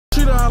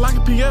out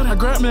like a Pieta, I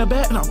grab me a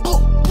bat and I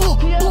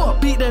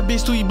beat that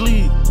bitch till he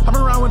bleed. I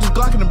been around with this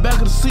Glock in the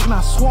back of the seat and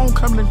I swore I'm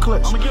coming in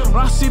clutch. When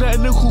I see that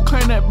nigga who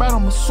claim that bat,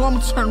 I'ma swore I'ma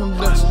turn him to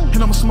dust.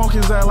 And I'ma smoke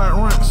his ass like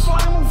rinse.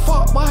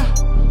 Fuck,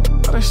 boy.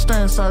 They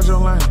stay inside your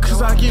lane.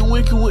 Cause I get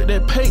wicked with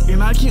that pay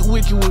and I get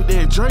wicked with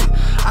that Drake.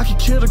 I can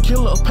kill the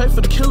killer or pay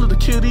for the killer to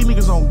kill these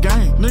niggas on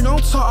game. Nigga,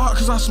 don't talk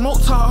cause I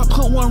smoke talk. I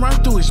put one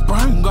right through his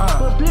brain, God.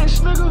 But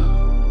bitch,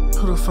 nigga,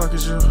 who the fuck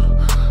is you?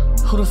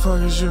 Who the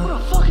fuck is you? Who the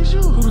fuck is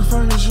you? Who the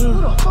fuck is you?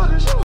 Who the fuck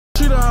is you?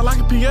 Treat her out like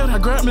a Pieta, I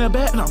grab me a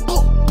bat and I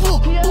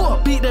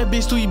beat that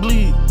bitch till he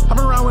bleed. I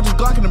been around with this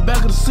Glock in the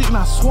back of the seat and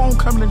I swore I'm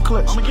coming in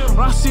clutch. When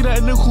I see that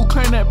nigga who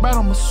claim that bat,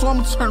 I'ma swore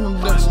I'ma turn him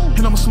to dust.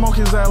 And I'ma smoke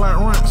his ass like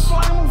rinse.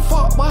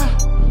 Fuck,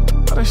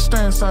 boy. They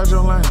stay inside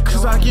your lane.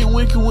 Cause I get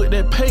wicked with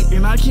that pay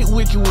and I get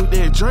wicked with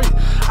that Drake.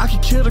 I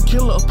can kill the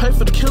killer or pay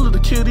for the killer to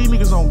kill these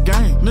niggas on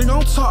game. Nigga,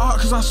 don't talk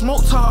cause I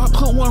smoke talk. I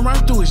put one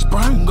right through his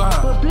brain,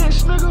 God. But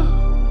bitch,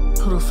 nigga,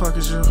 who the fuck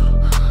is you?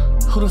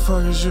 Who the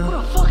fuck is you? Who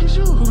the fuck is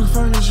you? Who the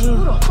fuck is you?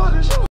 Who the fuck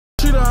is you?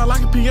 Treat her out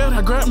like a Pieta,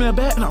 I grab me a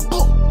bat and I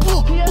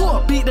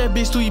beat that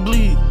bitch till he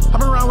bleed. I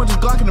been around with this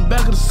Glock in the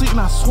back of the seat and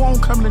I swore I'm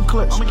coming in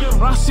clutch.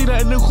 When I see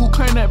that nigga who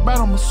claim that bat,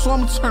 I'ma swore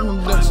I'ma turn him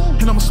to dust.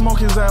 And I'ma smoke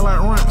his ass like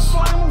rinse.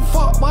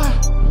 Fuck,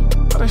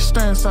 boy. They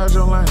stay inside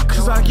your lane.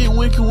 Cause I get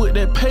wicked with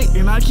that pay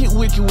and I get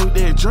wicked with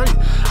that Drake.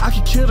 I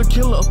can kill the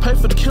killer or pay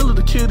for the killer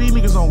to kill these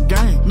niggas on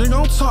game. Nigga,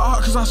 don't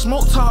talk cause I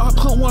smoke talk.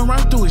 I put one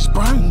right through his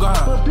brain,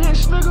 God. But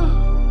bitch,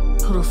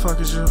 nigga, who the fuck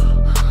is you?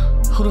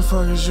 Who the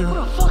fuck is you? Who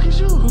the fuck is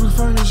you? Who the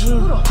fuck is you?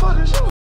 Who the fuck is you?